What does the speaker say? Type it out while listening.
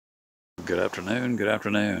Good afternoon, good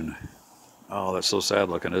afternoon. Oh, that's so sad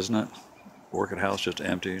looking, isn't it? Orchid house just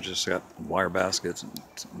empty, just got wire baskets and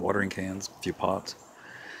some watering cans, a few pots.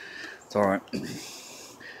 It's all right.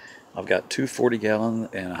 I've got two 40-gallon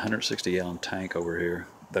and 160-gallon tank over here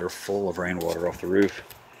that are full of rainwater off the roof.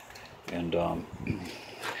 And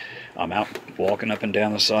I'm out walking up and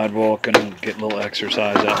down the sidewalk and getting a little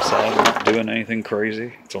exercise outside, not doing anything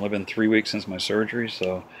crazy. It's only been 3 weeks since my surgery,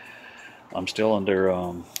 so I'm still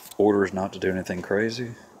under orders not to do anything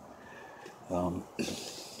crazy.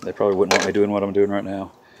 They probably wouldn't want me doing what I'm doing right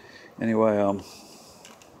now. Anyway,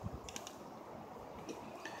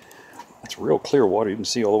 it's real clear water. You can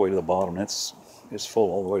see all the way to the bottom. It's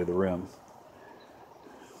full all the way to the rim.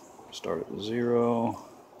 Start at 0,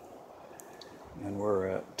 and we're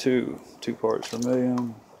at 2 parts per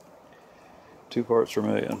million. 2 parts per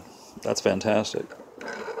million. That's fantastic.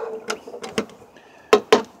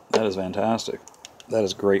 That is fantastic. That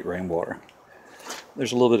is great rainwater.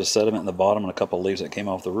 There's a little bit of sediment in the bottom and a couple of leaves that came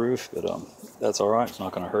off the roof, but that's all right. It's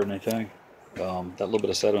not going to hurt anything. That little bit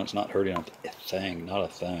of sediment's not hurting a thing, not a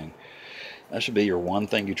thing. That should be your one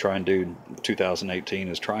thing you try and do in 2018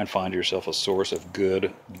 is try and find yourself a source of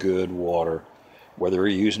good water. Whether you're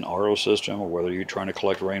using RO system or whether you're trying to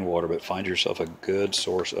collect rainwater, but find yourself a good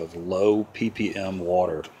source of low ppm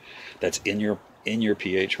water that's in your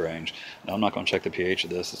pH range. Now, I'm not going to check the pH of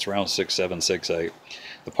this. It's around 6.7, 6.8.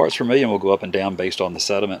 The parts per million will go up and down based on the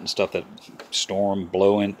sediment and stuff that storm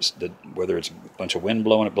blowing, whether it's a bunch of wind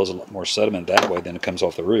blowing, it blows a lot more sediment that way than it comes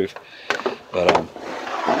off the roof. But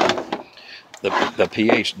the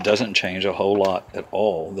pH doesn't change a whole lot at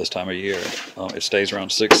all this time of year. It stays around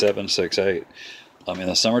 6.7, 6.8. In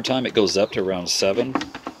the summertime, it goes up to around 7.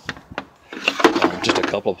 Just a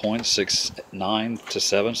couple of points, 6, 9 to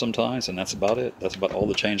 7 sometimes, and that's about it. That's about all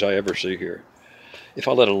the change I ever see here. If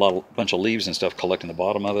I let a bunch of leaves and stuff collect in the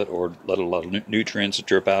bottom of it, or let a lot of nutrients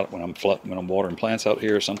drip out when I'm watering plants out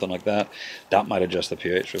here, or something like that, that might adjust the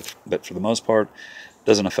pH. But for the most part, it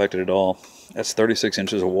doesn't affect it at all. That's 36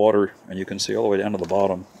 inches of water, and you can see all the way down to the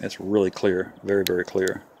bottom. It's really clear, very, very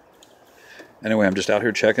clear. Anyway, I'm just out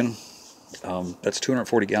here checking. That's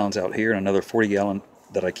 240 gallons out here, and another 40 gallon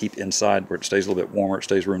that I keep inside where it stays a little bit warmer. It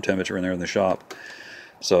stays room temperature in there in the shop.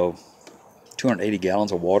 So 280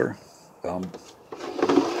 gallons of water.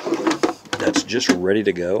 That's just ready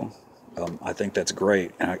to go. I think that's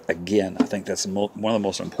great. And I think that's one of the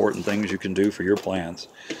most important things you can do for your plants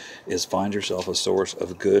is find yourself a source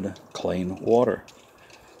of good, clean water.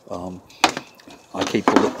 I take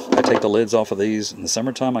the lids off of these in the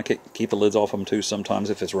summertime. I keep the lids off them too sometimes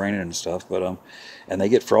if it's raining and stuff. But and they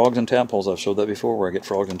get frogs and tadpoles. I've showed that before where I get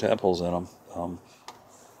frogs and tadpoles in them.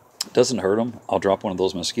 It doesn't hurt them. I'll drop one of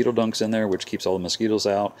those mosquito dunks in there, which keeps all the mosquitoes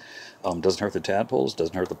out. Doesn't hurt the tadpoles.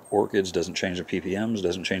 Doesn't hurt the orchids. Doesn't change the ppms.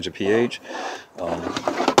 Doesn't change the pH.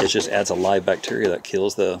 It just adds a live bacteria that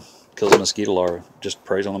kills the mosquito larvae. Just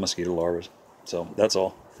preys on the mosquito larvae. So that's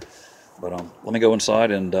all. But let me go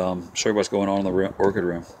inside and show you what's going on in the orchid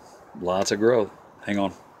room. Lots of growth. Hang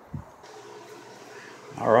on.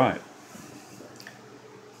 All right.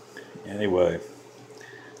 Anyway,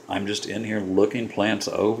 I'm just in here looking plants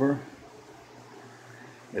over,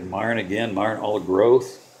 admiring all the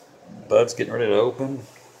growth. Buds getting ready to open.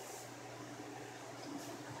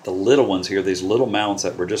 The little ones here, these little mounts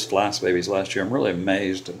that were just flask babies last year, I'm really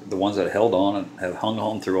amazed. The ones that held on and have hung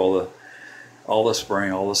on through all the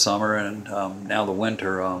spring, all the summer, and now the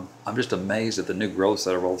winter. I'm just amazed at the new growths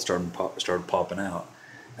that have all started popping out.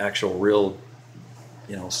 Actual, real,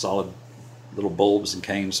 solid little bulbs and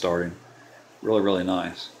canes starting. Really, really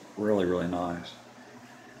nice. Really, really nice.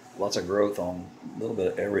 Lots of growth on a little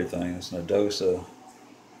bit of everything. It's nodosa.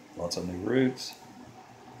 Lots of new roots.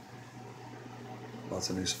 Lots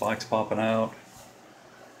of new spikes popping out.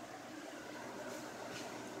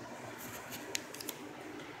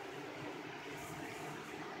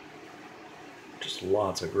 Just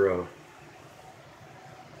lots of growth.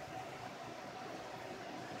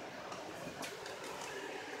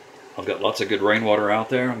 I've got lots of good rainwater out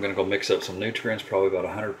there. I'm going to go mix up some nutrients, probably about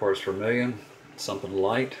 100 parts per million. Something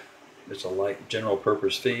light. Just a light general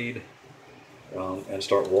purpose feed. And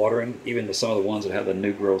start watering. Even some of the ones that have the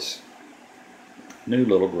new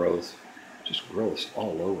little growth. Just growths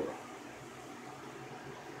all over.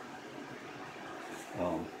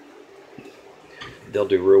 They'll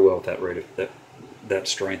do real well with that rate of that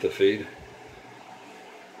strength of feed.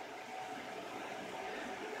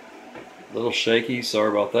 A little shaky, sorry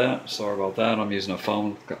about that. I'm using a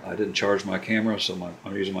phone. I didn't charge my camera, so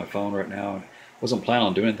I'm using my phone right now. I wasn't planning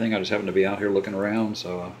on doing anything. I just happened to be out here looking around,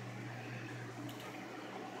 so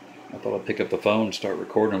thought I'd pick up the phone and start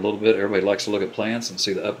recording a little bit. Everybody likes to look at plants and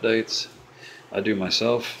see the updates. I do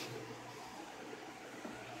myself.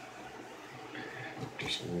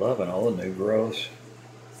 Just loving all the new growths.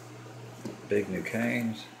 Big new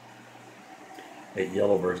canes. That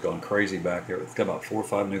yellowbird's going crazy back there. It's got about 4 or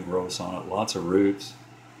 5 new growths on it. Lots of roots.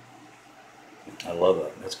 I love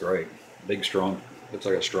that. That's great. Big, strong. Looks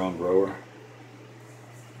like a strong grower.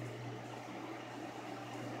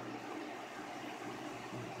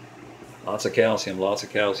 Lots of calcium. Lots of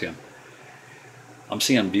calcium. I'm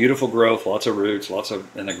seeing beautiful growth, lots of roots,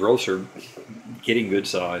 and the growths are getting good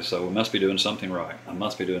size, so we must be doing something right. I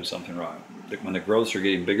must be doing something right. When the growths are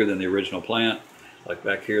getting bigger than the original plant, like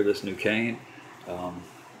back here, this new cane,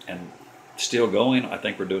 and still going, I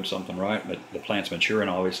think we're doing something right. But the plant's maturing,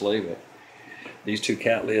 obviously. But these two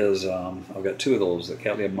cattleyas, I've got 2 of those. The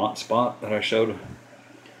Cattleya Mott Spot that I showed,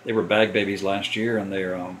 they were bag babies last year, and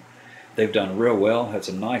they've done real well. Had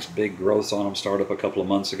some nice big growths on them. Started up a couple of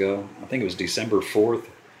months ago. I think it was December 4th.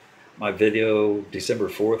 My video, December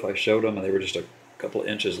 4th, I showed them, and they were just a couple of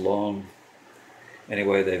inches long.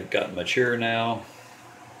 Anyway, they've gotten mature now.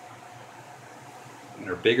 And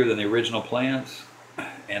they're bigger than the original plants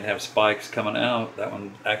and have spikes coming out. That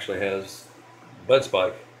one actually has buds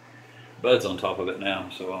on top of it now.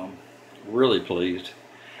 So I'm really pleased.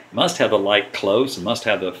 Must have the light close and must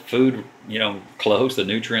have the food, close, the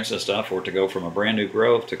nutrients and stuff, for it to go from a brand new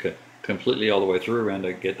growth to completely all the way through and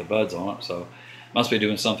to get the buds on it. So must be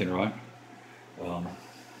doing something right.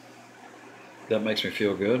 That makes me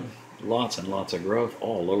feel good. Lots and lots of growth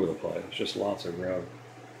all over the place. Just lots of growth.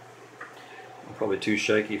 I'm probably too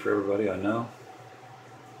shaky for everybody, I know.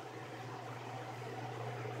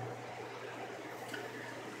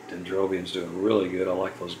 Dendrobium's doing really good. I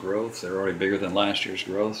like those growths. They're already bigger than last year's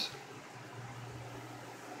growths.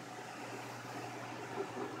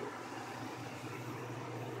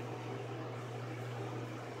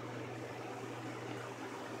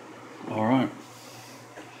 All right.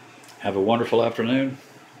 Have a wonderful afternoon.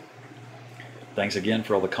 Thanks again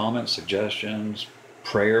for all the comments, suggestions,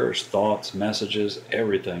 prayers, thoughts, messages,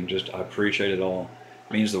 everything. Just, I appreciate it all.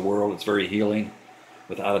 It means the world. It's very healing.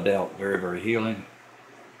 Without a doubt, very, very healing.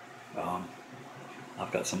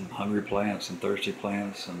 I've got some hungry plants and thirsty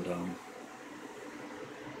plants, and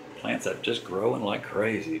plants that just growing like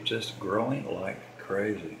crazy, just growing like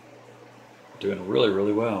crazy. Doing really,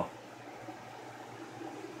 really well.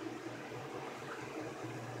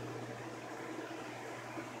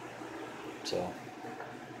 So,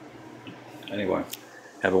 anyway,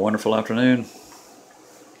 have a wonderful afternoon.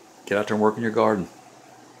 Get out there and work in your garden.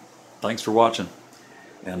 Thanks for watching,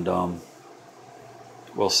 and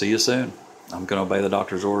we'll see you soon. I'm going to obey the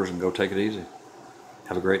doctor's orders and go take it easy.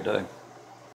 Have a great day.